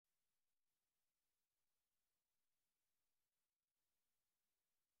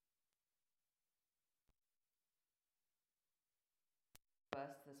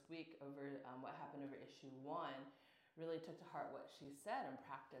us this week over what happened over issue 1 really took to heart what she said and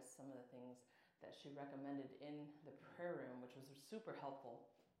practiced some of the things that she recommended in the prayer room, which was super helpful.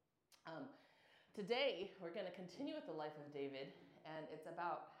 Today, we're going to continue with the life of David, and it's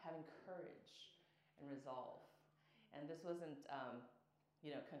about having courage and resolve. And this wasn't,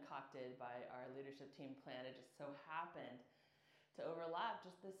 concocted by our leadership team plan. It just so happened to overlap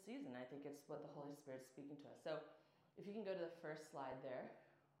just this season. I think it's what the Holy Spirit's speaking to us. So if you can go to the first slide there.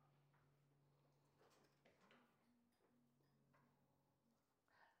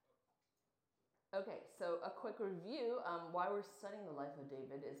 Okay, so a quick review. Why we're studying the life of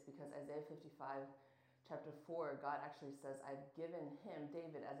David is because Isaiah 55, chapter 4, God actually says, I've given him,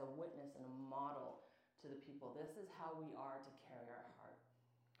 David, as a witness and a model to the people. This is how we are to carry our heart.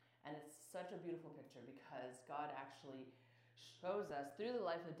 And it's such a beautiful picture because God actually shows us through the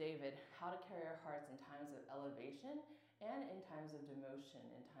life of David how to carry our hearts in times of elevation and in times of demotion,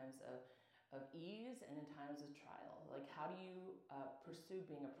 in times of ease and in times of trial. Like, how do you pursue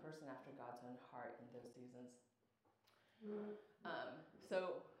being a person after God's own heart in those seasons?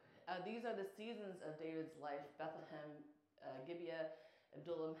 So these are the seasons of David's life: Bethlehem, Gibeah,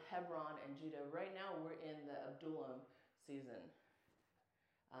 Adullam, Hebron, and Judah. Right now we're in the Adullam season.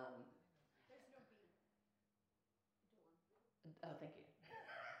 There's no B. Adullam. Oh, thank you.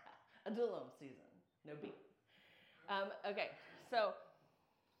 Adullam season, no B. Okay, so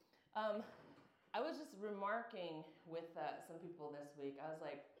I was just remarking with some people this week. I was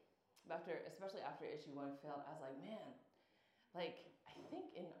like, especially after issue 1 failed, I was like, man, like, I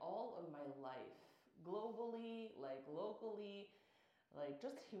think in all of my life, globally, like locally, like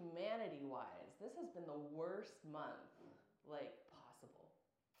just humanity-wise, this has been the worst month, like, possible.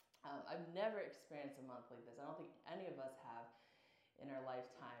 I've never experienced a month like this. I don't think any of us have in our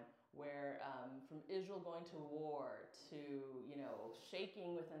lifetime, where from Israel going to war to,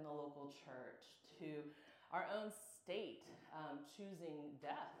 shaking within the local church to our own state choosing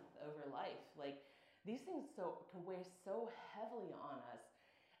death over life. Like, these things can weigh so heavily on us.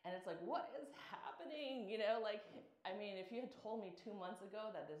 And it's like, what is happening? If you had told me 2 months ago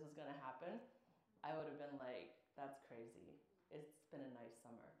that this was going to happen, I would have been like, that's crazy. It's been a nice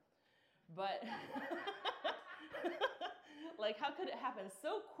summer. But like, how could it happen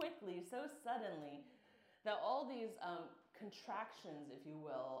so quickly, so suddenly, that all these contractions, if you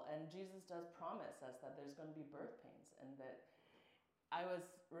will, and Jesus does promise us that there's going to be birth pains, and that I was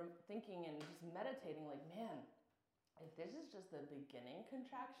thinking and just meditating, like, man, if this is just the beginning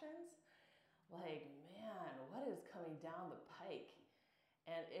contractions, like, man, what is coming down the pike?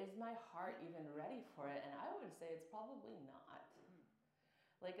 And is my heart even ready for it? And I would say it's probably not.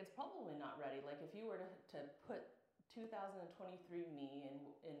 Like, it's probably not ready. Like, if you were to put 2023 me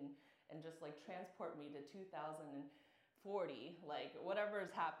and just like transport me to 2040, like whatever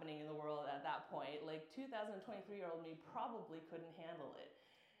is happening in the world at that point, like 2023-year-old me probably couldn't handle it,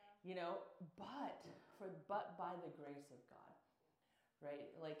 but by the grace of God,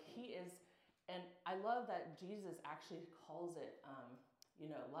 right? Like, he is, and I love that Jesus actually calls it,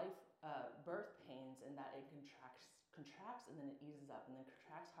 life, birth pains, and that it contracts and then it eases up and then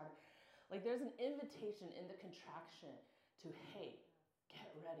contracts harder. Like, there's an invitation in the contraction to, hey,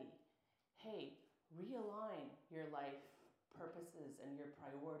 get ready. Hey, realign your life purposes and your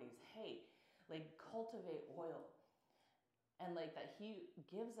priorities. Hey, like, cultivate oil. And like that he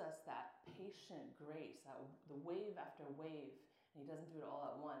gives us that patient grace, the wave after wave, and he doesn't do it all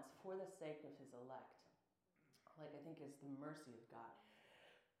at once for the sake of his elect. Like, I think it's the mercy of God.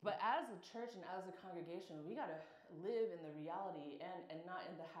 But as a church and as a congregation, we got to live in the reality and not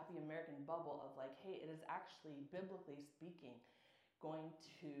in the happy American bubble of like, hey, it is actually, biblically speaking, going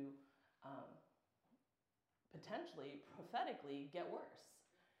to potentially, prophetically get worse,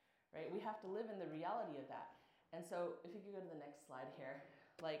 right? We have to live in the reality of that. And so if you could go to the next slide here,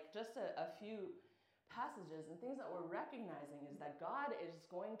 like just a few passages and things that we're recognizing is that God is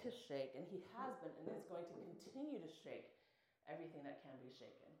going to shake, and he has been and is going to continue to shake everything that can be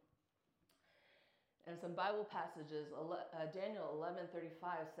shaken. And some Bible passages, Daniel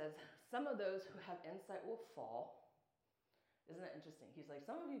 11:35 says, some of those who have insight will fall. Isn't that interesting? He's like,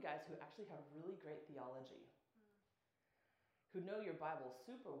 some of you guys who actually have really great theology, who know your Bible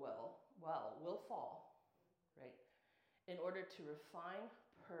super well, will fall, right? In order to refine,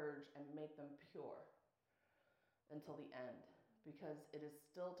 purge, and make them pure until the end, because it is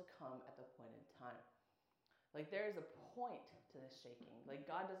still to come at the appointed time. Like, there is a point to this shaking. Like,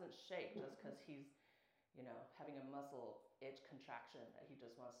 God doesn't shake just because he's, having a muscle itch contraction that he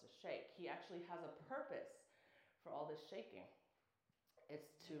just wants to shake. He actually has a purpose for all this shaking. It's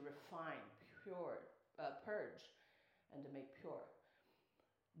to refine, purge, and to make pure.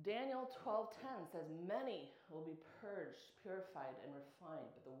 Daniel 12:10 says, many will be purged, purified, and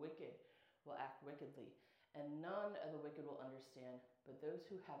refined, but the wicked will act wickedly. And none of the wicked will understand, but those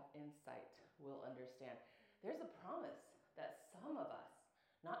who have insight will understand. There's a promise that some of us,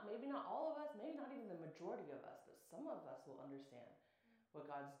 maybe not all of us, maybe not even the majority of us, but some of us will understand what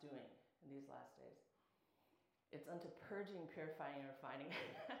God's doing in these last days. It's unto purging, purifying, and refining.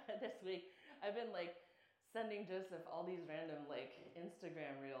 This week, I've been sending Joseph all these random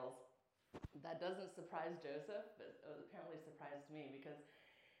Instagram reels. That doesn't surprise Joseph, but it apparently surprised me because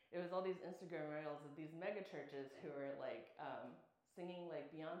it was all these Instagram reels of these mega churches who are singing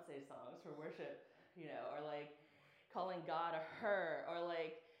Beyonce songs for worship, or calling God a her, or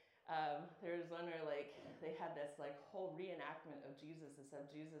there was one where they had this whole reenactment of Jesus,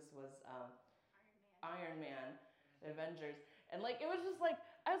 except Jesus was Iron Man, the Avengers, and it was just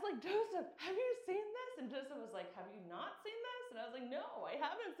I was like, Joseph, have you seen this? And Joseph was like, have you not seen this? And I was like, no, I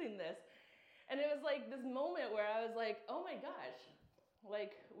haven't seen this. And it was this moment where I was like, oh my gosh,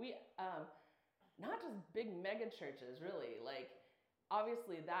 we, not just big mega churches, really.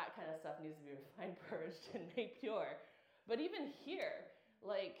 Obviously that kind of stuff needs to be refined, purged, and made pure. But even here,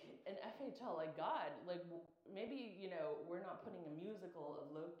 in FHL, God, maybe, we're not putting a musical of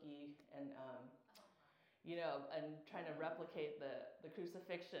Loki and, and trying to replicate the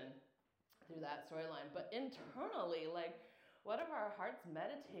crucifixion through that storyline. But internally, what are our hearts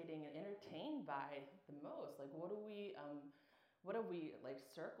meditating and entertained by the most? What have we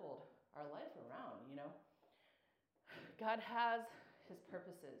circled our life around, God has his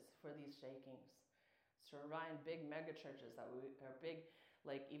purposes for these shakings. To remind big mega churches that we are big,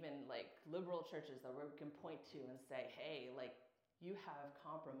 even liberal churches that we can point to and say, hey, you have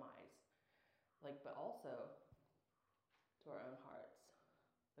compromise. But also to our own hearts,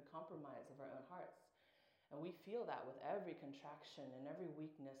 the compromise of our own hearts. And we feel that with every contraction and every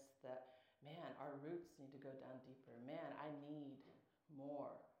weakness that, man, our roots need to go down deeper. Man, I need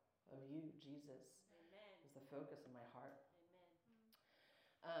more of you, Jesus. Amen. Is the focus of my heart.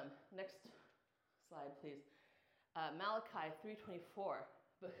 Amen. Next slide, please. Malachi 3:24.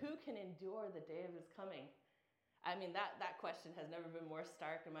 But who can endure the day of his coming? I mean, that question has never been more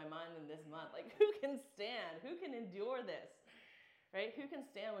stark in my mind than this month. Who can stand? Who can endure this? Right? Who can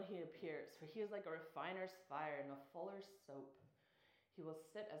stand when he appears? For he is like a refiner's fire and a fuller's soap. He will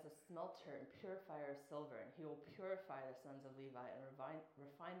sit as a smelter and purifier of silver, and he will purify the sons of Levi and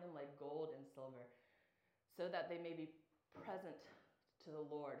refine them like gold and silver, so that they may be present to the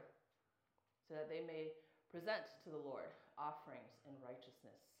Lord, so that they may present to the Lord offerings in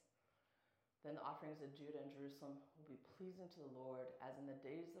righteousness. Then the offerings of Judah and Jerusalem will be pleasing to the Lord, as in the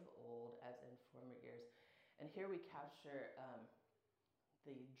days of old, as in former years. And here we capture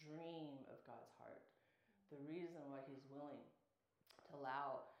the dream of God's heart, the reason why he's willing to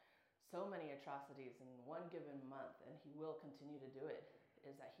allow so many atrocities in one given month, and he will continue to do it,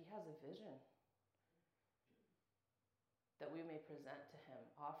 is that he has a vision that we may present to him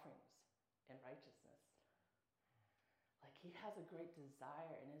offerings in righteousness. He has a great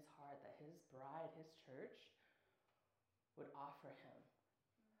desire in his heart that his bride, his church, would offer him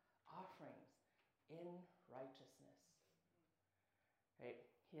offerings in righteousness. Right?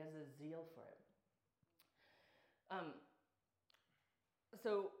 He has a zeal for it.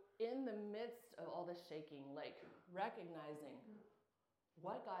 So in the midst of all this shaking, recognizing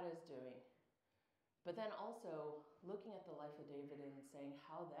what God is doing, but then also looking at the life of David and saying,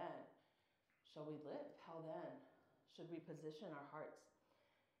 how then shall we live? How then should we position our hearts?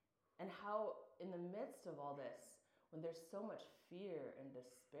 And how in the midst of all this, when there's so much fear and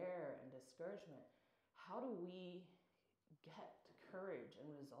despair and discouragement, how do we get courage and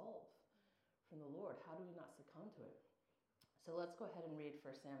resolve from the Lord? How do we not succumb to it? So let's go ahead and read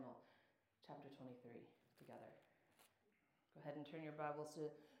 1 Samuel chapter 23 together. Go ahead and turn your Bibles to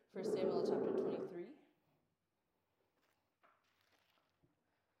 1 Samuel chapter 23.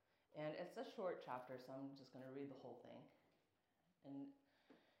 And it's a short chapter, so I'm just going to read the whole thing and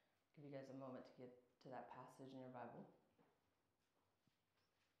give you guys a moment to get to that passage in your Bible.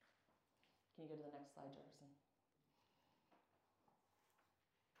 Can you go to the next slide, Jefferson?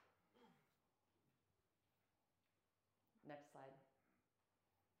 Next slide.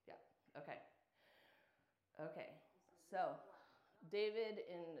 Yeah, okay. Okay, so David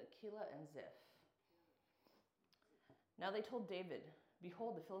in Keilah and Ziph. Now they told David,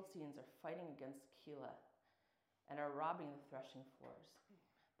 behold, the Philistines are fighting against Keilah and are robbing the threshing floors.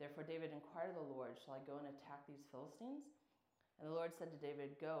 Therefore David inquired of the Lord, shall I go and attack these Philistines? And the Lord said to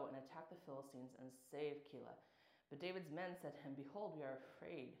David, go and attack the Philistines and save Keilah. But David's men said to him, behold, we are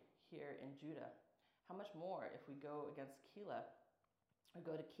afraid here in Judah. How much more if we go against Keilah? or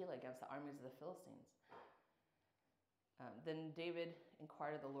go to Keilah against the armies of the Philistines. Then David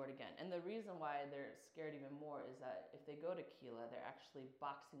inquired of the Lord again. And the reason why they're scared even more is that if they go to Keilah, they're actually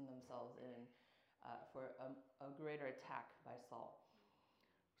boxing themselves in for a greater attack by Saul.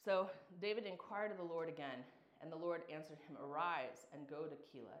 So David inquired of the Lord again, and the Lord answered him, "Arise and go to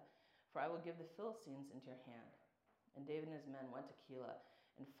Keilah, for I will give the Philistines into your hand." And David and his men went to Keilah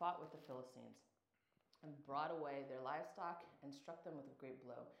and fought with the Philistines, and brought away their livestock and struck them with a great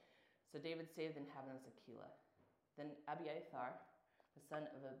blow. So David saved the inhabitants of Keilah. Then Abiathar, the son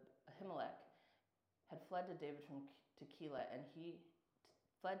of Ahimelech, had fled to David to Keilah, and he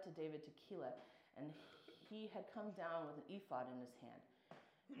fled to David to Keilah, and he had come down with an ephod in his hand.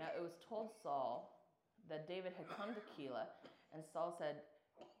 Now it was told Saul that David had come to Keilah, and Saul said,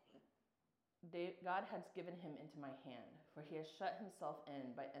 "God has given him into my hand, for he has shut himself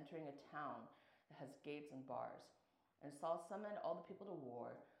in by entering a town that has gates and bars." And Saul summoned all the people to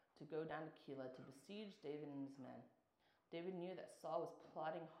war to go down to Keilah to besiege David and his men. David knew that Saul was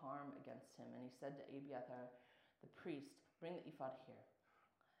plotting harm against him, and he said to Abiathar the priest, "Bring the ephod here."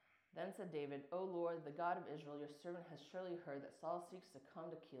 Then said David, "O Lord, the God of Israel, your servant has surely heard that Saul seeks to come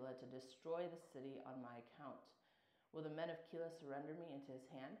to Keilah to destroy the city on my account. Will the men of Keilah surrender me into his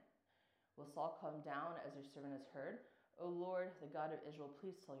hand? Will Saul come down as your servant has heard? O Lord, the God of Israel,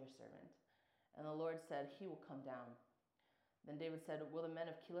 please tell your servant." And the Lord said, "He will come down." Then David said, "Will the men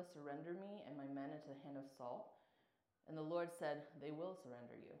of Keilah surrender me and my men into the hand of Saul?" And the Lord said, "They will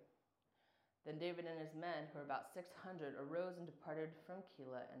surrender you." Then David and his men, who were about 600, arose and departed from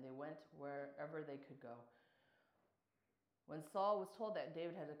Keilah, and they went wherever they could go. When Saul was told that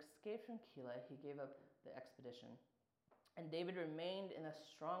David had escaped from Keilah, he gave up the expedition. And David remained in the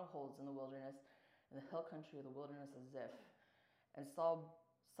strongholds in the wilderness, in the hill country of the wilderness of Ziph. And Saul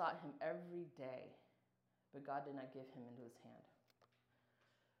sought him every day, but God did not give him into his hand.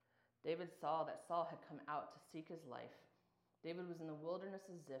 David saw that Saul had come out to seek his life. David was in the wilderness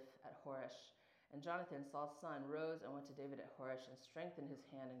of Ziph at Horesh, and Jonathan, Saul's son, rose and went to David at Horesh and strengthened his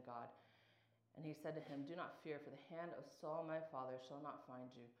hand in God. And he said to him, "Do not fear, for the hand of Saul my father shall not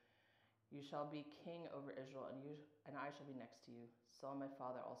find you. You shall be king over Israel, and I shall be next to you. Saul my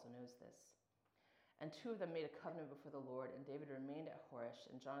father also knows this." And two of them made a covenant before the Lord, and David remained at Horesh,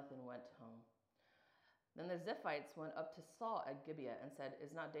 and Jonathan went home. Then the Ziphites went up to Saul at Gibeah and said,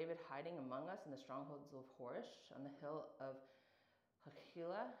 "Is not David hiding among us in the strongholds of Horesh, on the hill of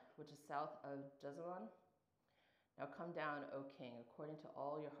Hachilah, which is south of Jezreel? Now come down, O king, according to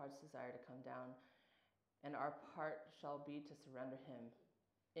all your heart's desire to come down, and our part shall be to surrender him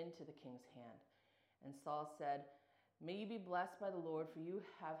into the king's hand." And Saul said, "May you be blessed by the Lord, for you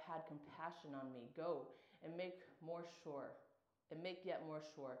have had compassion on me. Go and make yet more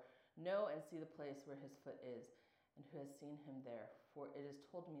sure. Know and see the place where his foot is, and who has seen him there, for it is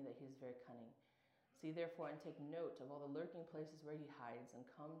told me that he is very cunning. See therefore and take note of all the lurking places where he hides, and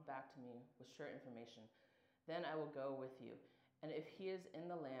come back to me with sure information. Then I will go with you, and if he is in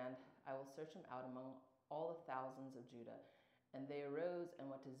the land, I will search him out among all the thousands of Judah." And they arose and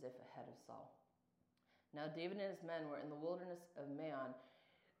went to Ziph ahead of Saul. Now David and his men were in the wilderness of Maon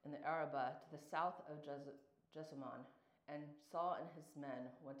in the Arabah to the south of Jessamon, and Saul and his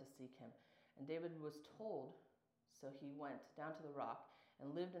men went to seek him. And David was told, so he went down to the rock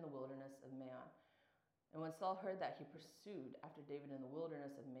and lived in the wilderness of Maon. And when Saul heard that, he pursued after David in the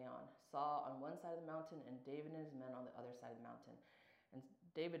wilderness of Maon, Saul on one side of the mountain and David and his men on the other side of the mountain. And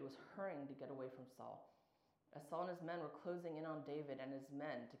David was hurrying to get away from Saul. As Saul and his men were closing in on David and his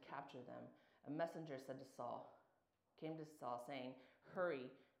men to capture them, a messenger came to Saul, saying, "Hurry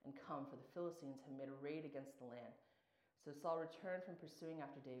and come, for the Philistines have made a raid against the land." So Saul returned from pursuing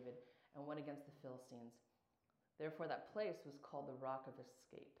after David and went against the Philistines. Therefore that place was called the Rock of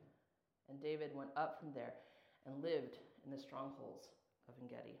Escape. And David went up from there and lived in the strongholds of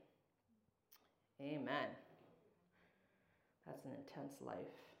En-gedi. Amen. That's an intense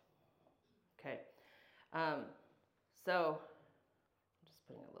life. Okay. So I'm just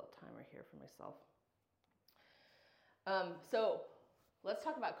putting a little timer here for myself. So let's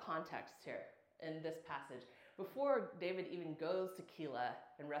talk about context here in this passage. Before David even goes to Keilah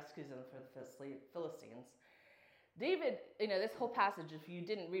and rescues them from the Philistines, David, this whole passage, if you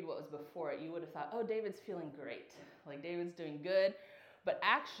didn't read what was before it, you would have thought, oh, David's feeling great. Like David's doing good. But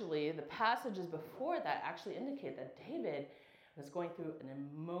actually, the passages before that actually indicate that David was going through an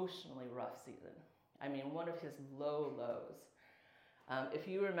emotionally rough season. I mean, one of his low lows. If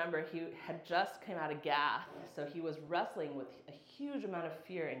you remember, he had just come out of Gath, so he was wrestling with a huge amount of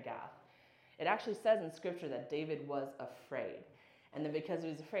fear in Gath. It actually says in Scripture that David was afraid. And then because he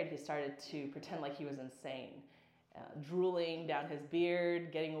was afraid, he started to pretend like he was insane. drooling down his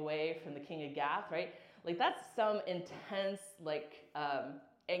beard, getting away from the king of Gath, right? Like that's some intense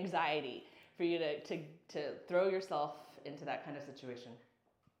anxiety for you to throw yourself into that kind of situation.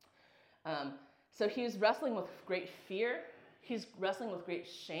 So he's wrestling with great fear. He's wrestling with great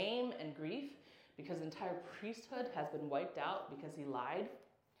shame and grief because the entire priesthood has been wiped out because he lied.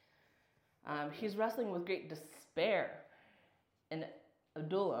 He's wrestling with great despair and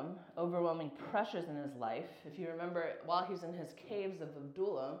Adullam, overwhelming pressures in his life. If you remember, while he's in his caves of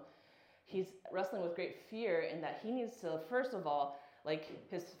Adullam, he's wrestling with great fear in that he needs to, first of all,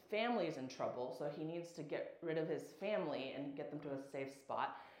 his family's in trouble, so he needs to get rid of his family and get them to a safe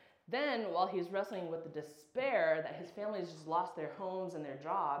spot. Then, while he's wrestling with the despair that his family's just lost their homes and their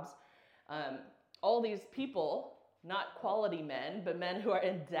jobs, all these people, not quality men, but men who are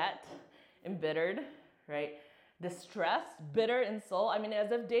in debt, embittered, right? Distressed, bitter in soul. I mean,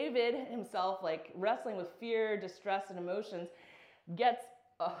 as if David himself, wrestling with fear, distress, and emotions, gets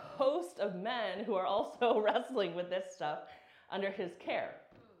a host of men who are also wrestling with this stuff under his care,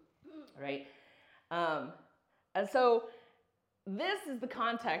 right? And so this is the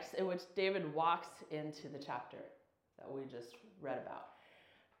context in which David walks into the chapter that we just read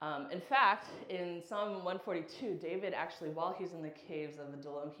about. In fact, in Psalm 142, David actually, while he's in the caves of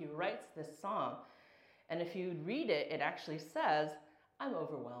Adullam, he writes this psalm. And if you read it, it actually says, I'm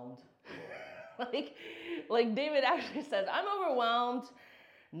overwhelmed. like David actually says, I'm overwhelmed.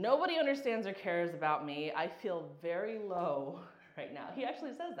 Nobody understands or cares about me. I feel very low right now. He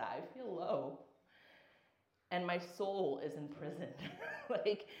actually says that. I feel low. And my soul is imprisoned.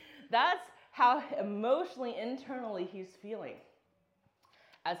 That's how emotionally, internally he's feeling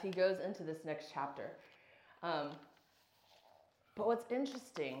as he goes into this next chapter. But what's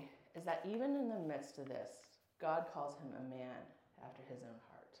interesting is that even in the midst of this, God calls him a man after his own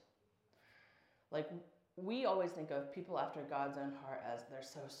heart. We always think of people after God's own heart as they're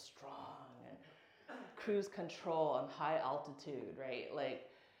so strong and cruise control and high altitude, right?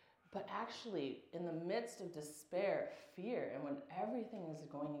 But actually, in the midst of despair, fear, and when everything is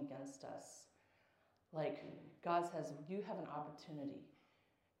going against us, God says, you have an opportunity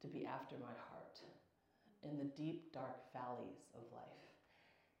to be after my heart in the deep, dark valleys of life.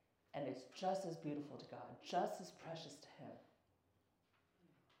 And it's just as beautiful to God, just as precious to him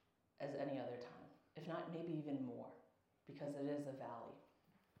as any other time, if not maybe even more, because it is a valley.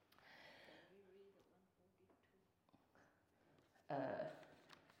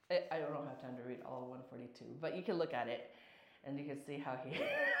 I don't have time to read all of 142, but you can look at it and you can see how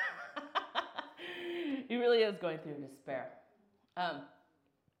he really is going through despair.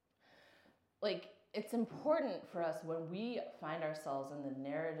 It's important for us when we find ourselves in the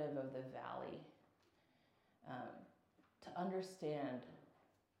narrative of the valley to understand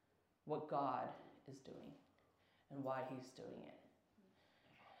what God is doing and why he's doing it.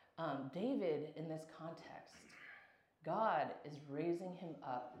 David, in this context, God is raising him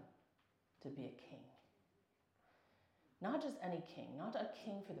up to be a king. Not just any king, not a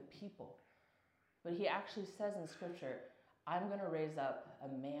king for the people, but he actually says in Scripture, I'm going to raise up a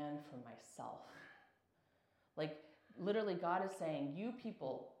man for myself. Literally, God is saying, you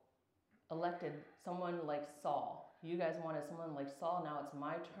people elected someone like Saul. You guys wanted someone like Saul. Now it's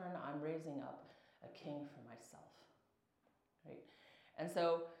my turn. I'm raising up a king for myself. Right? And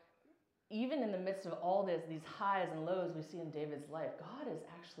so, even in the midst of all these highs and lows we see in David's life, God is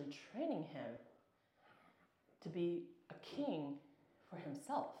actually training him to be a king for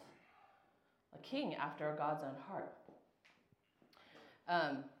himself. A king after God's own heart.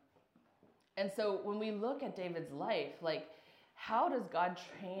 And so when we look at David's life, how does God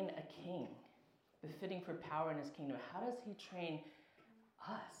train a king befitting for power in his kingdom? How does he train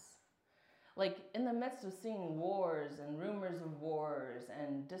us? In the midst of seeing wars and rumors of wars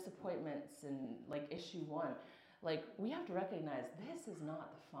and disappointments and issue 1, we have to recognize this is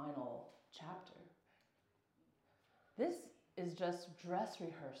not the final chapter. This is just dress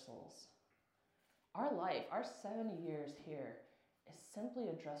rehearsals. Our life, our 70 years here, is simply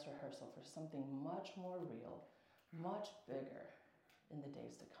a dress rehearsal for something much more real, much bigger in the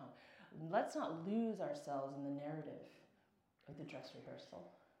days to come. Let's not lose ourselves in the narrative of the dress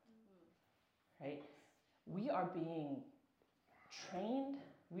rehearsal, right? We are being trained,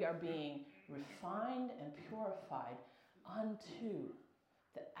 we are being refined and purified unto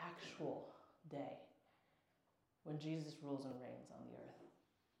the actual day when Jesus rules and reigns on the earth.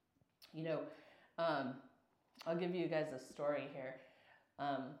 I'll give you guys a story here.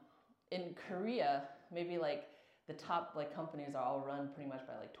 In Korea, maybe the top companies are all run pretty much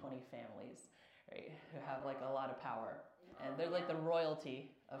by 20 families, right? Who have a lot of power, and they're the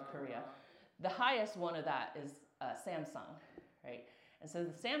royalty of Korea. The highest one of that is Samsung, right? And so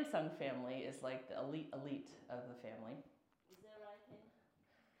the Samsung family is like the elite of the family. Is that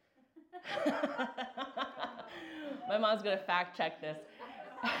right? My mom's going to fact check this.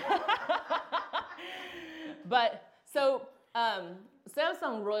 But so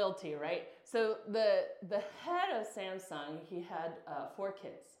Samsung royalty, right? So the head of Samsung, he had 4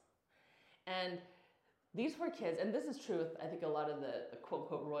 kids. And these 4 kids, and this is true with, I think, a lot of the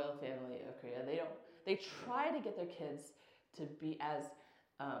quote-unquote royal family of Korea, they try to get their kids to be as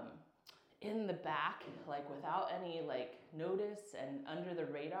in the back, like without any like notice and under the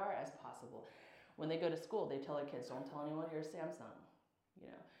radar as possible. When they go to school, they tell their kids, don't tell anyone you're Samsung. You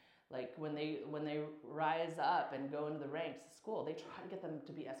know, like when they rise up and go into the ranks of school, they try to get them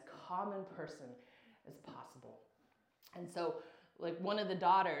to be as common person as possible. And so, like one of the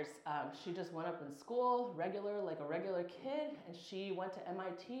daughters, she just went up in school, like a regular kid, and she went to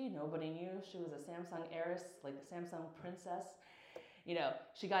MIT. Nobody knew she was a Samsung heiress, like the Samsung princess. You know,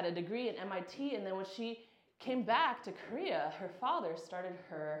 she got a degree at MIT, and then when she came back to Korea, her father started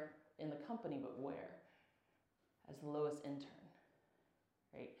her in the company, but where? As the lowest intern,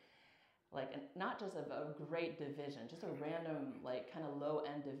 right? Like, not just of a great division, just a random, like, kind of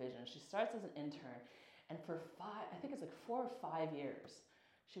low-end division. She starts as an intern, and for 4 or 5 years,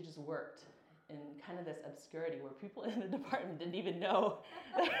 she just worked in kind of this obscurity where people in the department didn't even know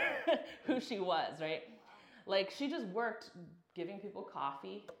who she was, right? Like, she just worked giving people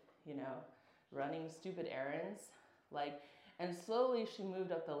coffee, you know, running stupid errands, like, and slowly she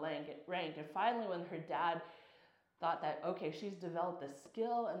moved up the rank. And finally, when her dad thought that, okay, she's developed the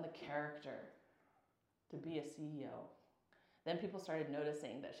skill and the character to be a CEO, then people started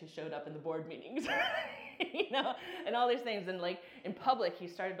noticing that she showed up in the board meetings, you know, and all these things. And like in public, he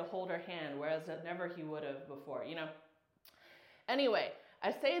started to hold her hand, whereas never he would have before, you know. Anyway,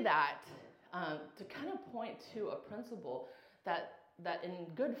 I say that to kind of point to a principle that in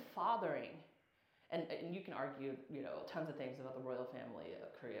good fathering, and you can argue, you know, tons of things about the royal family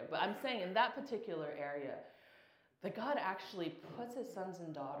of Korea, but I'm saying in that particular area, that God actually puts his sons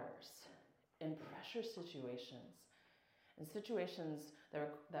and daughters in pressure situations, in situations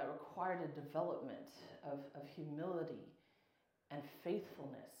that require the development of humility and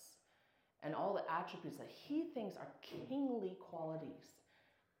faithfulness and all the attributes that he thinks are kingly qualities,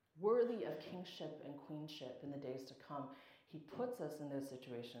 worthy of kingship and queenship in the days to come. He puts us in those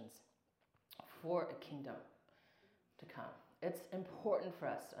situations for a kingdom to come. It's important for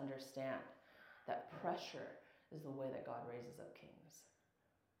us to understand that pressure is the way that God raises up kings.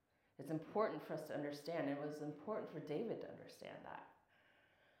 It's important for us to understand, and it was important for David to understand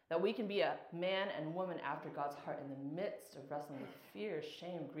that we can be a man and woman after God's heart in the midst of wrestling with fear,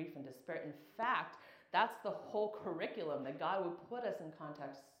 shame, grief, and despair. In fact, that's the whole curriculum, that God would put us in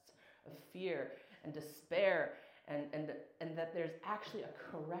contexts of fear and despair, and that there's actually a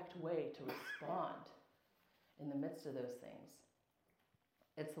correct way to respond in the midst of those things.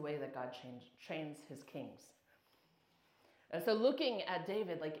 It's the way that God trains his kings. And so looking at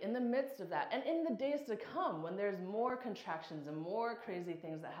David, like in the midst of that, and in the days to come, when there's more contractions and more crazy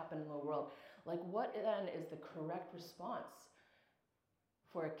things that happen in the world, like what then is the correct response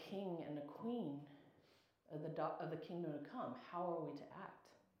for a king and a queen of the kingdom to come? How are we to act?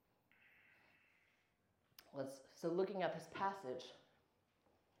 So looking at this passage,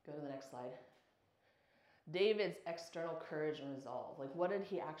 go to the next slide. David's external courage and resolve. Like, what did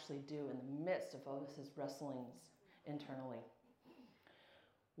he actually do in the midst of all his wrestlings internally?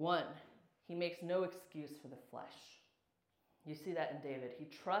 1, he makes no excuse for the flesh. You see that in David. He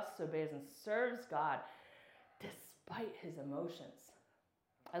trusts, obeys, and serves God despite his emotions.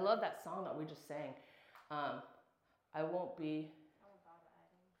 I love that song that we just sang. I won't bow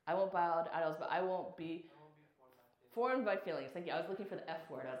to idols, but I won't be formed by feelings. Thank you. I was looking for the F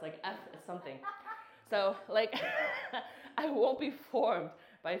word. I was like, F is something. So, like, I won't be formed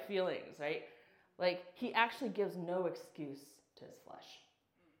by feelings, right? Like, he actually gives no excuse to his flesh.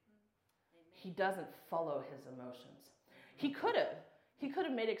 He doesn't follow his emotions. He could have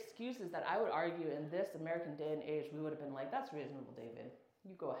made excuses that I would argue in this American day and age, we would have been like, that's reasonable, David.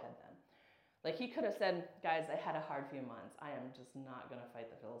 You go ahead then. Like, he could have said, guys, I had a hard few months. I am just not going to fight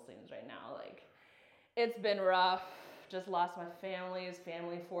the Philistines right now. Like, it's been rough. Just lost my family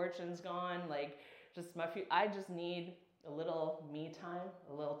fortune's gone. Like, I just need a little me time,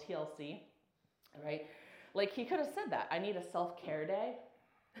 a little TLC, right? Like, he could have said that. I need a self-care day,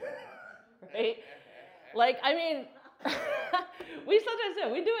 right? Like, I mean, we sometimes do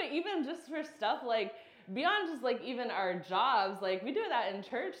it. We do it even just for stuff like, beyond just like even our jobs, like we do that in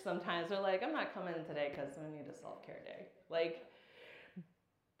church sometimes. We're like, I'm not coming today because we need a self-care day. Like,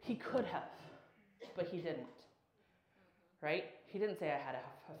 he could have, but he didn't. right? He didn't say, I had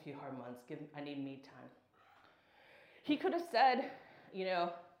a few hard months. I need me time. He could have said,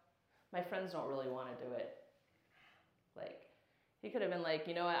 my friends don't really want to do it. Like, he could have been like,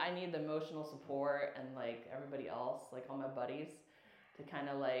 I need the emotional support and like everybody else, like all my buddies, to kind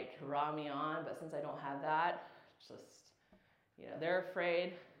of like raw me on. But since I don't have that, just, they're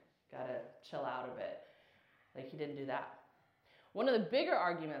afraid, gotta chill out a bit. Like, he didn't do that. One of the bigger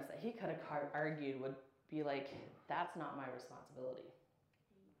arguments that he could have argued would be like, that's not my responsibility.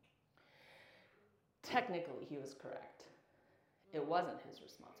 Technically, he was correct. It wasn't his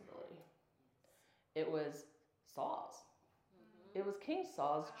responsibility. It was Saul's. It was King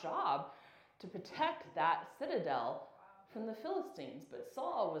Saul's job to protect that citadel from the Philistines. But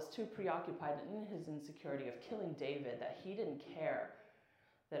Saul was too preoccupied in his insecurity of killing David that he didn't care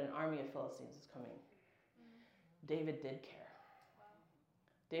that an army of Philistines was coming. David did care.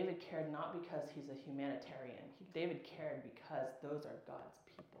 David cared not because he's a humanitarian. David cared because those are God's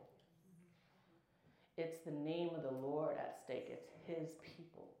people. It's the name of the Lord at stake. It's his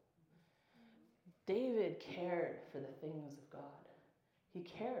people. David cared for the things of God. He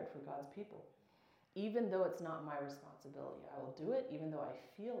cared for God's people. Even though it's not my responsibility, I will do it. Even though I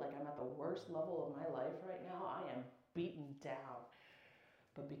feel like I'm at the worst level of my life right now, I am beaten down.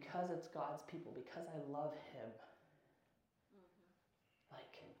 But because it's God's people, because I love him,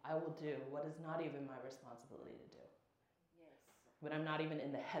 I will do what is not even my responsibility to do. Yes. But I'm not even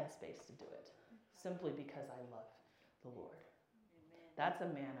in the headspace to do it, simply because I love the Lord. Amen. That's a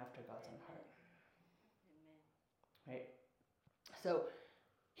man after God's own heart. Amen. Right? So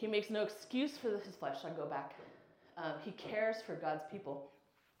he makes no excuse for his flesh. I go back. He cares for God's people.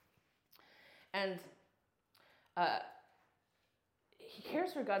 And he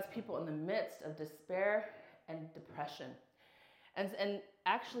cares for God's people in the midst of despair and depression. And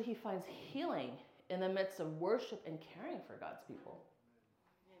actually, he finds healing in the midst of worship and caring for God's people.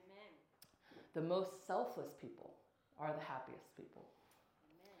 Amen. The most selfless people are the happiest people.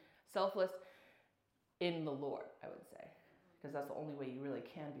 Amen. Selfless in the Lord, I would say, because that's the only way you really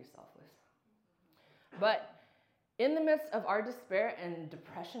can be selfless. But in the midst of our despair and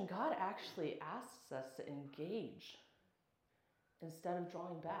depression, God actually asks us to engage instead of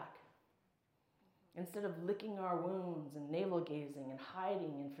drawing back. Instead of licking our wounds and navel-gazing and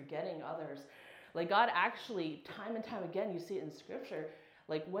hiding and forgetting others. Like, God actually, time and time again, you see it in Scripture,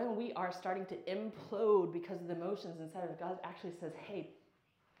 like when we are starting to implode because of the emotions inside of God actually says, hey,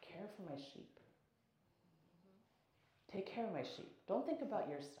 care for my sheep. Take care of my sheep. Don't think about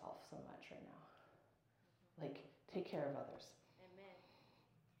yourself so much right now. Like, take care of others.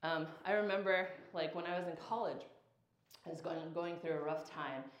 Amen. I remember, like, when I was in college, I was going through a rough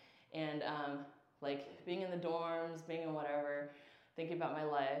time, and like being in the dorms, being in whatever, thinking about my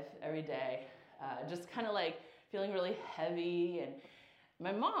life every day, just kind of like feeling really heavy. And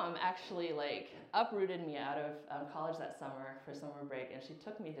my mom actually like uprooted me out of college that summer for summer break, and she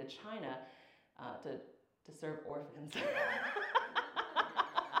took me to China to serve orphans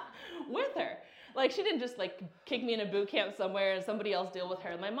with her. Like, she didn't just like kick me in a boot camp somewhere and somebody else deal with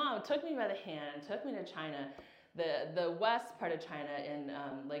her. My mom took me by the hand, took me to China, the west part of China, in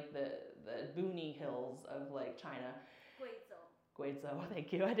like the boony hills of like China. Guizhou,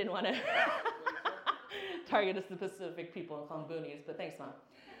 thank you. I didn't want to target a specific people and call them boonies, but thanks, Mom.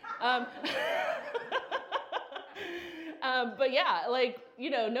 But yeah, like,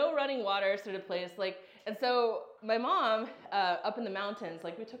 no running water sort of place. Like, and so my mom, up in the mountains,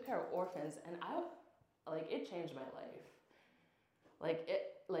 like, we took care of orphans, and it changed my life. Like,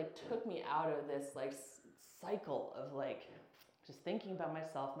 it like took me out of this like cycle of like just thinking about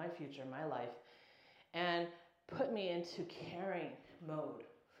myself, my future, my life, and put me into caring mode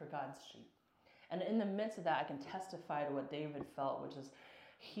for God's sheep. And in the midst of that, I can testify to what David felt, which is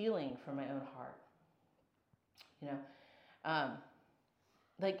healing for my own heart.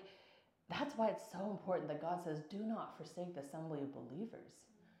 Like, that's why it's so important that God says, do not forsake the assembly of believers.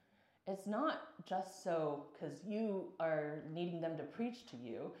 It's not just so because you are needing them to preach to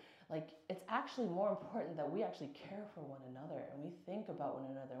you. Like, it's actually more important that we actually care for one another, and we think about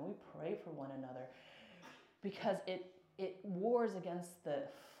one another, and we pray for one another, because it wars against the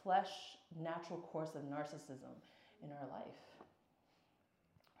flesh natural course of narcissism in our life.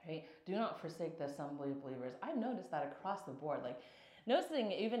 Right? Do not forsake the assembly of believers. I've noticed that across the board. Like,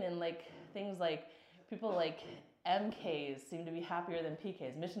 noticing even in like things like people like MKs seem to be happier than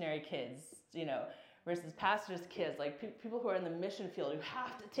PKs, missionary kids, versus pastors' kids, like people who are in the mission field who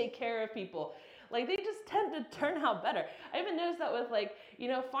have to take care of people. Like, they just tend to turn out better. I even noticed that with like,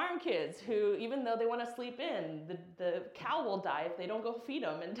 farm kids who, even though they want to sleep in, the cow will die if they don't go feed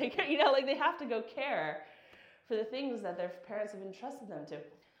them and take care, like they have to go care for the things that their parents have entrusted them to.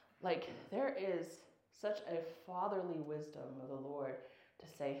 Like, there is such a fatherly wisdom of the Lord to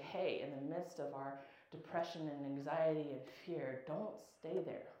say, hey, in the midst of our depression and anxiety and fear, don't stay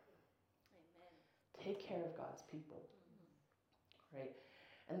there. Amen. Take care of God's people. Right?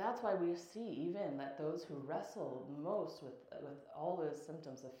 And that's why we see even that those who wrestle most with all those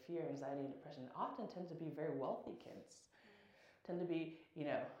symptoms of fear, anxiety, and depression often tend to be very wealthy kids. Tend to be,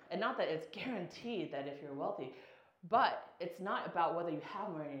 and not that it's guaranteed that if you're wealthy, but it's not about whether you have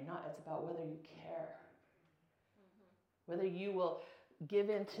money or not, it's about whether you care. Whether you will give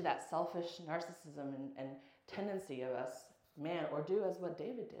in to that selfish narcissism and tendency of us, man, or do as what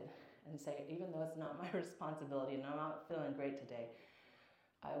David did and say, even though it's not my responsibility and I'm not feeling great today,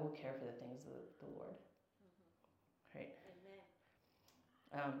 I will care for the things of the Lord. Right?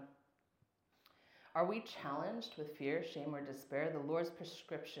 Amen. Are we challenged with fear, shame, or despair? The Lord's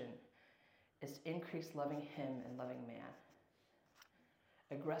prescription is to increase loving Him and loving man.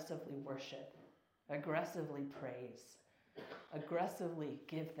 Aggressively worship. Aggressively praise. Aggressively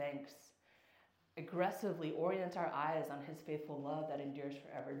give thanks. Aggressively orient our eyes on His faithful love that endures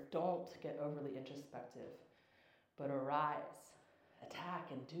forever. Don't get overly introspective, but arise,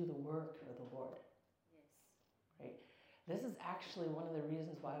 attack, and do the work of the Lord. Yes. Right? This is actually one of the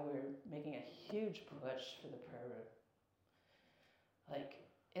reasons why we're making a huge push for the prayer room. Like,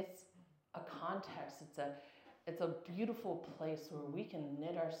 it's a context, it's a beautiful place where we can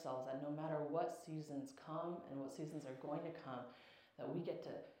knit ourselves that no matter what seasons come and what seasons are going to come, that we get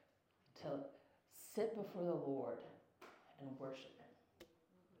to sit before the Lord and worship Him.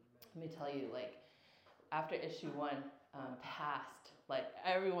 Let me tell you, like, after issue 1 passed, like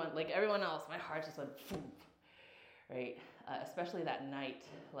everyone else, my heart just went, right? Especially that night,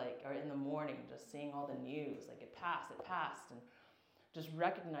 like, or in the morning, just seeing all the news, like it passed, and just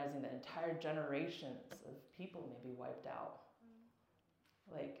recognizing that entire generations of people may be wiped out.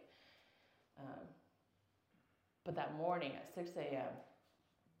 Like, but that morning at 6 a.m.,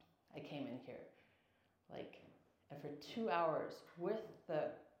 I came in here, like, and for 2 hours with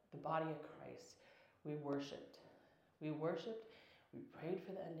the body of Christ, we worshiped. We prayed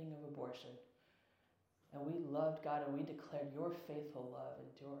for the ending of abortion, and we loved God, and we declared your faithful love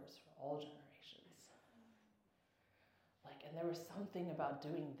endures for all generations. Like, and there was something about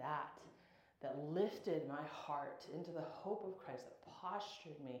doing that lifted my heart into the hope of Christ, that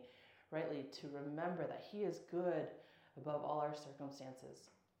postured me rightly to remember that He is good above all our circumstances.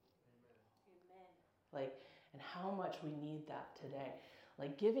 Amen. Like, and how much we need that today.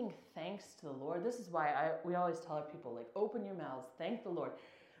 Like, giving thanks to the Lord. This is why we always tell our people, like, open your mouths, thank the Lord.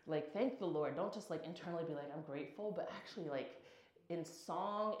 Like, thank the Lord. Don't just, like, internally be like, I'm grateful, but actually, like, in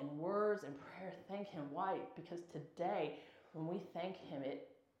song, in words, in prayer, thank Him. Why? Because today, when we thank Him, it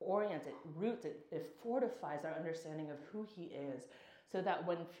orients, it roots, it fortifies our understanding of who He is, so that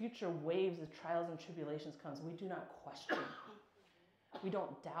when future waves of trials and tribulations comes, we do not question. We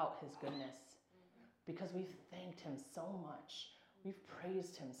don't doubt His goodness, because we've thanked Him so much. We've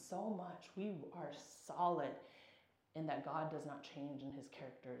praised Him so much. We are solid in that God does not change and His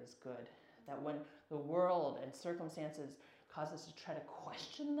character is good. That when the world and circumstances cause us to try to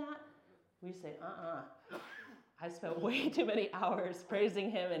question that, we say, I spent way too many hours praising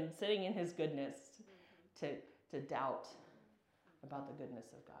Him and sitting in His goodness to doubt about the goodness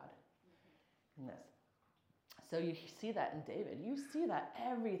of God in this. So you see that in David. You see that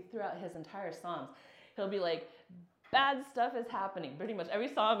throughout his entire Psalms. He'll be like, bad stuff is happening. Pretty much every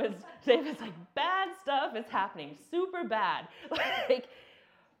psalm is David's like, bad stuff is happening, super bad. Like,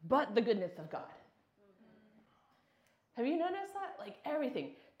 but the goodness of God. Have you noticed that? Like,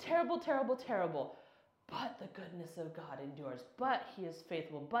 everything, terrible, terrible, terrible, but the goodness of God endures. But He is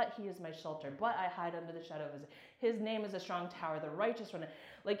faithful. But He is my shelter. But I hide under the shadow of His name is a strong tower. The righteous run in.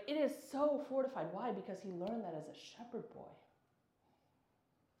 Like, it is so fortified. Why? Because he learned that as a shepherd boy.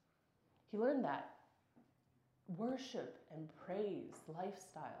 He learned that worship and praise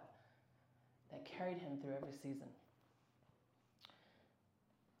lifestyle that carried him through every season.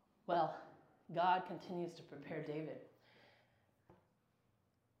 Well, God continues to prepare David.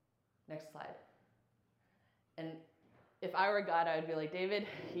 Next slide. And if I were God, I would be like, David,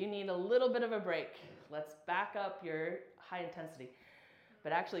 you need a little bit of a break. Let's back up your high intensity.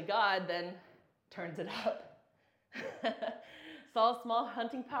 But actually, God then turns it up. Saul's small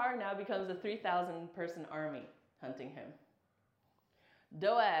hunting power now becomes a 3,000-person army hunting him.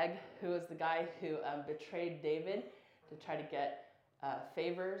 Doeg, who was the guy who betrayed David to try to get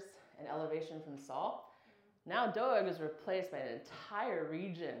favors and elevation from Saul, now Doeg is replaced by an entire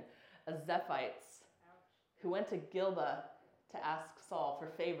region of Zephites who went to Gilboa to ask Saul for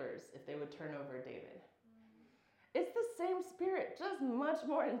favors if they would turn over David. It's the same spirit, just much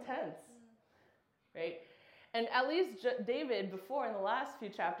more intense, right? And at least David, before in the last few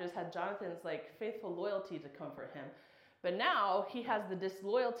chapters, had Jonathan's like faithful loyalty to comfort him. But now he has the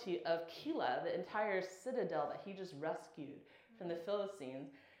disloyalty of Keilah, the entire citadel that he just rescued from the Philistines,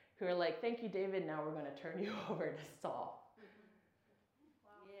 who are like, thank you, David, now we're going to turn you over to Saul.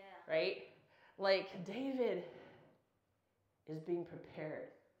 Wow. Yeah. Right? Like, David is being prepared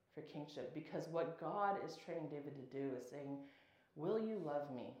for kingship because what God is training David to do is saying, will you love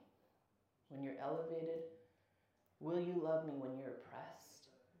me when you're elevated? Will you love me when you're oppressed?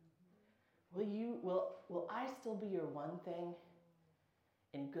 Will I still be your one thing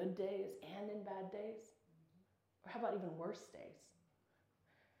in good days and in bad days? Or how about even worse days?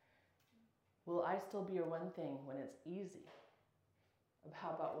 Will I still be your one thing when it's easy? How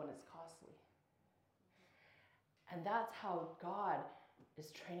about when it's costly? And that's how God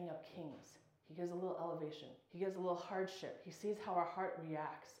is training up kings. He gives a little elevation. He gives a little hardship. He sees how our heart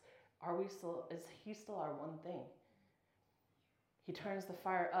reacts. Is he still our one thing? He turns the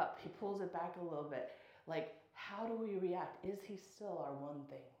fire up. He pulls it back a little bit. Like, how do we react? Is he still our one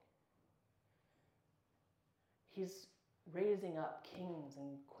thing? He's raising up kings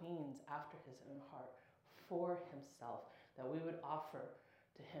and queens after his own heart for himself, that we would offer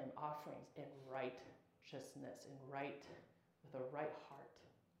to him offerings in righteousness, with a right heart.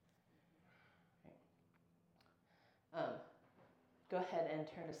 Right. Go ahead and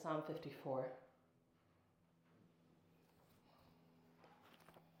turn to Psalm 54.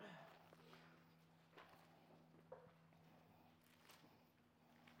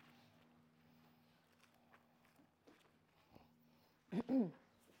 And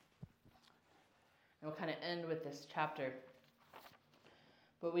we'll kind of end with this chapter.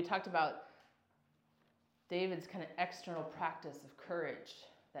 But we talked about David's kind of external practice of courage,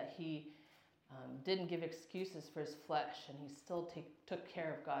 that he didn't give excuses for his flesh, and he still took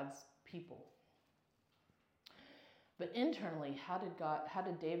care of God's people. But internally, how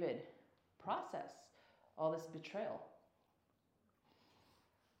did David process all this betrayal?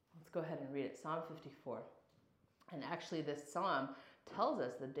 Let's go ahead and read it. Psalm 54. And actually, this psalm tells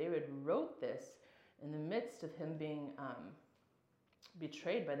us that David wrote this in the midst of him being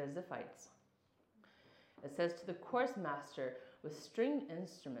betrayed by the Ziphites. It says, to the course master with stringed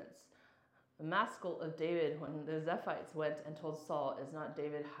instruments, the maskil of David when the Ziphites went and told Saul, is not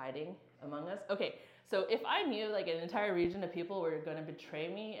David hiding among us? Okay, so if I knew like an entire region of people were going to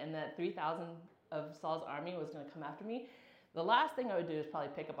betray me and that 3,000 of Saul's army was going to come after me, the last thing I would do is probably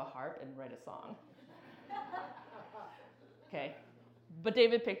pick up a harp and write a song. Okay, but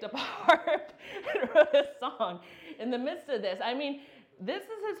David picked up a harp and wrote a song in the midst of this. I mean, this is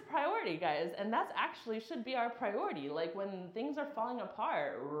his priority, guys, and that's actually should be our priority. Like when things are falling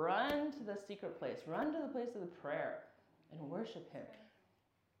apart, run to the secret place, run to the place of the prayer and worship him.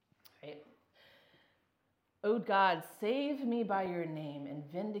 Right? O God, save me by your name and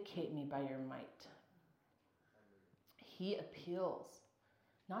vindicate me by your might. He appeals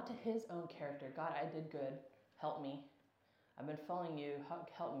not to his own character. God, I did good. Help me. I've been following you.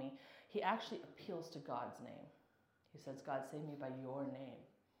 Help me. He actually appeals to God's name. He says, God, save me by your name.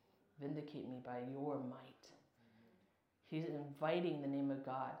 Vindicate me by your might. He's inviting the name of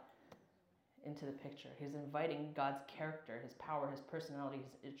God into the picture. He's inviting God's character, his power, his personality,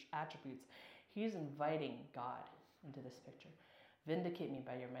 his attributes. He's inviting God into this picture. Vindicate me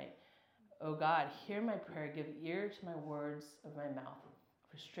by your might. O God, hear my prayer. Give ear to my words of my mouth.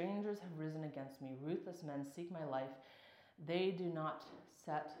 For strangers have risen against me. Ruthless men seek my life. They do not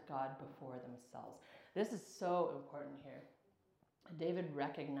set God before themselves. This is so important here. David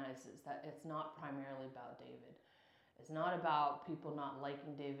recognizes that it's not primarily about David. It's not about people not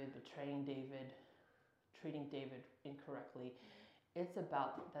liking David, betraying David, treating David incorrectly. It's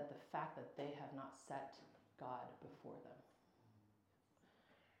about the fact that they have not set God before them.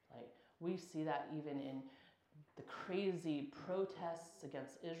 Like, we see that even in the crazy protests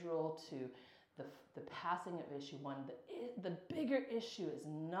against Israel to the passing of issue 1. The bigger issue is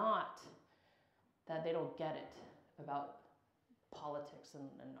not that they don't get it about politics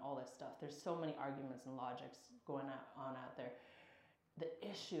and all this stuff. There's so many arguments and logics going on out there. The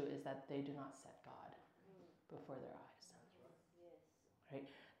issue is that they do not set God before their eyes. Right?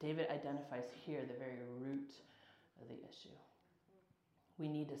 David identifies here the very root of the issue. We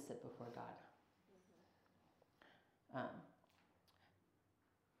need to sit before God.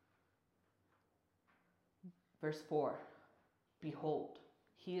 Verse 4, behold,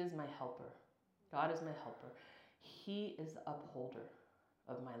 he is my helper. God is my helper. He is the upholder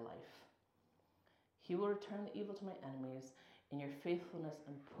of my life. He will return the evil to my enemies in your faithfulness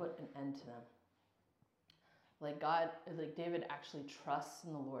and put an end to them. Like David actually trusts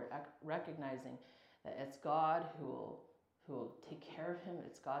in the Lord, recognizing that it's God who will take care of him.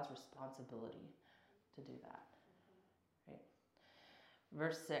 It's God's responsibility to do that. Right?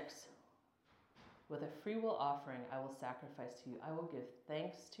 Verse 6, with a freewill offering I will sacrifice to you. I will give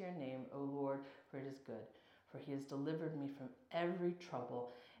thanks to your name, O Lord, for it is good. For he has delivered me from every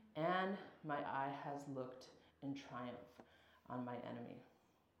trouble, and my eye has looked in triumph on my enemy.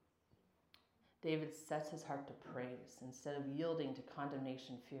 David sets his heart to praise instead of yielding to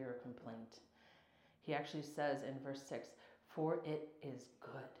condemnation, fear, or complaint. He actually says in verse 6, for it is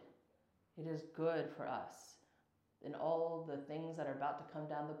good. It is good for us in all the things that are about to come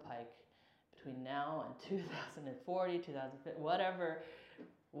down the pike between now and 2040, 2050,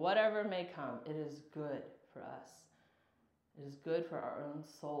 whatever may come. It is good for us. It is good for our own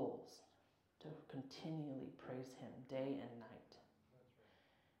souls to continually praise him day and night.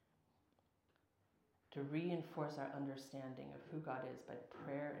 To reinforce our understanding of who God is by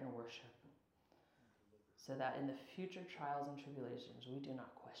prayer and worship, so that in the future trials and tribulations, we do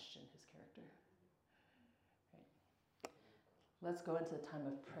not question his character. Right. Let's go into the time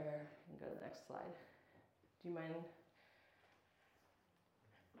of prayer and go to the next slide. Do you mind?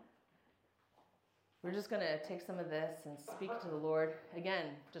 We're just going to take some of this and speak to the Lord.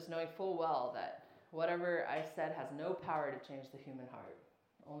 Again, just knowing full well that whatever I said has no power to change the human heart.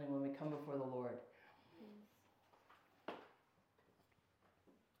 Only when we come before the Lord.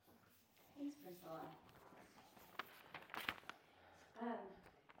 Thanks, Priscilla.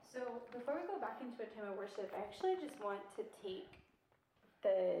 So before we go back into a time of worship, I actually just want to take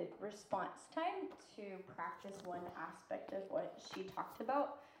the response time to practice one aspect of what she talked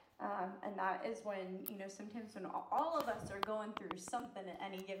about. And that is when, sometimes when all of us are going through something at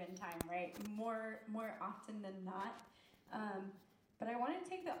any given time, right? More often than not. But I want to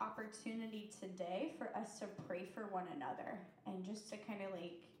take the opportunity today for us to pray for one another and just to kind of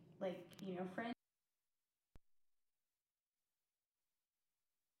friends.